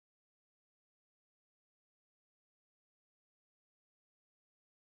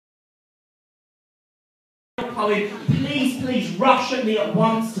poem, please rush at me at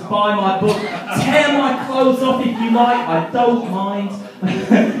once to buy my book. Tear my clothes off if you like, I don't mind.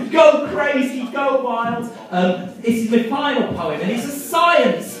 Go crazy, go wild. This is my final poem, and it's a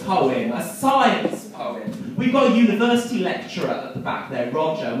science poem, We've got a university lecturer at the back there,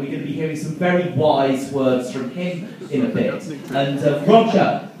 Roger, and we're going to be hearing some very wise words from him in a bit. And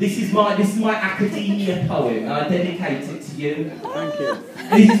Roger, this is my academia poem, and I dedicate it to you. Thank you.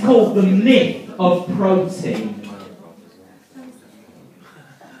 This is called The Myth of Protein.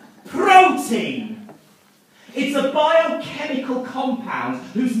 Protein! It's a biochemical compound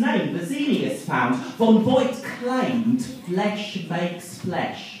whose name Vesalius found. Von Voigt claimed flesh makes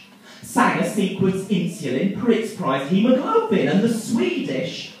flesh. Sanger sequenced insulin, Pritz prized hemoglobin, and the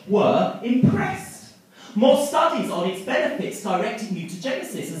Swedish were impressed. More studies on its benefits directed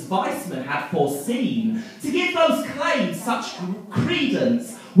mutagenesis, as Weissman had foreseen. To give those claims such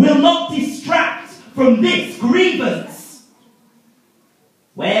credence will not distract from this grievance.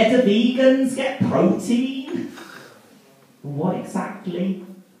 Where do vegans get protein? What exactly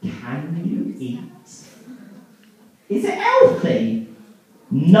can you eat? Is it healthy?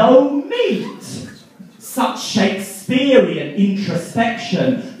 No meat. Such Shakespearean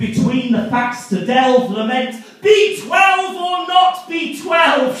introspection between the facts to delve, lament, B12 or not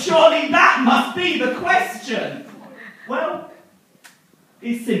B12? Surely that must be the question. Well,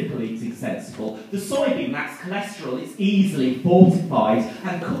 it's simple eating sensible. The soybean lacks cholesterol, it's easily fortified,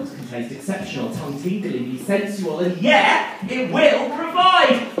 and cooked can taste exceptional, tongue-tinglingly sensual, and yet it will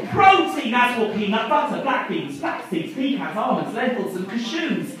provide protein, as will peanut butter, black beans, flax seeds, pecans, almonds, lentils, and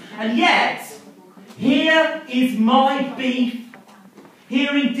cashews. And yet, here is my beef,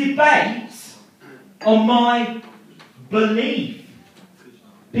 hearing debate on my belief.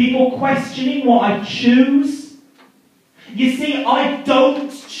 People questioning what I choose. You see, I don't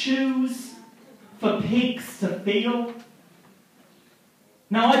choose for pigs to feel.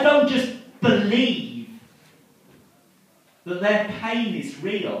 Now, I don't just believe that their pain is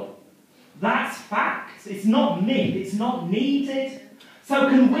real. That's fact. It's not myth. It's not needed. So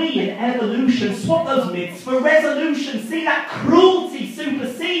can we, in evolution, swap those myths for resolution? See that cruelty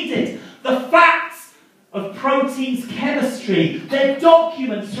superseded the facts of protein's chemistry, their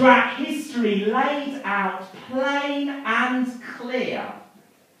documents throughout history laid out plain and clear.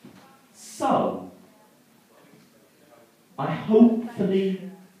 So, I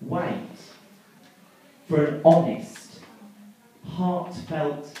hopefully wait for an honest,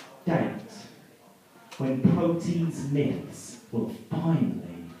 heartfelt date when protein's myths will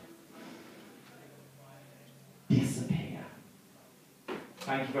finally disappear.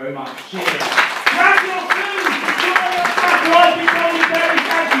 Thank you very much. Cheers. Grab your food! Join us back right before you bury.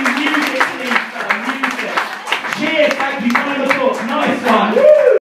 Thank you. Music, please. Music. Cheers. Thank you very much.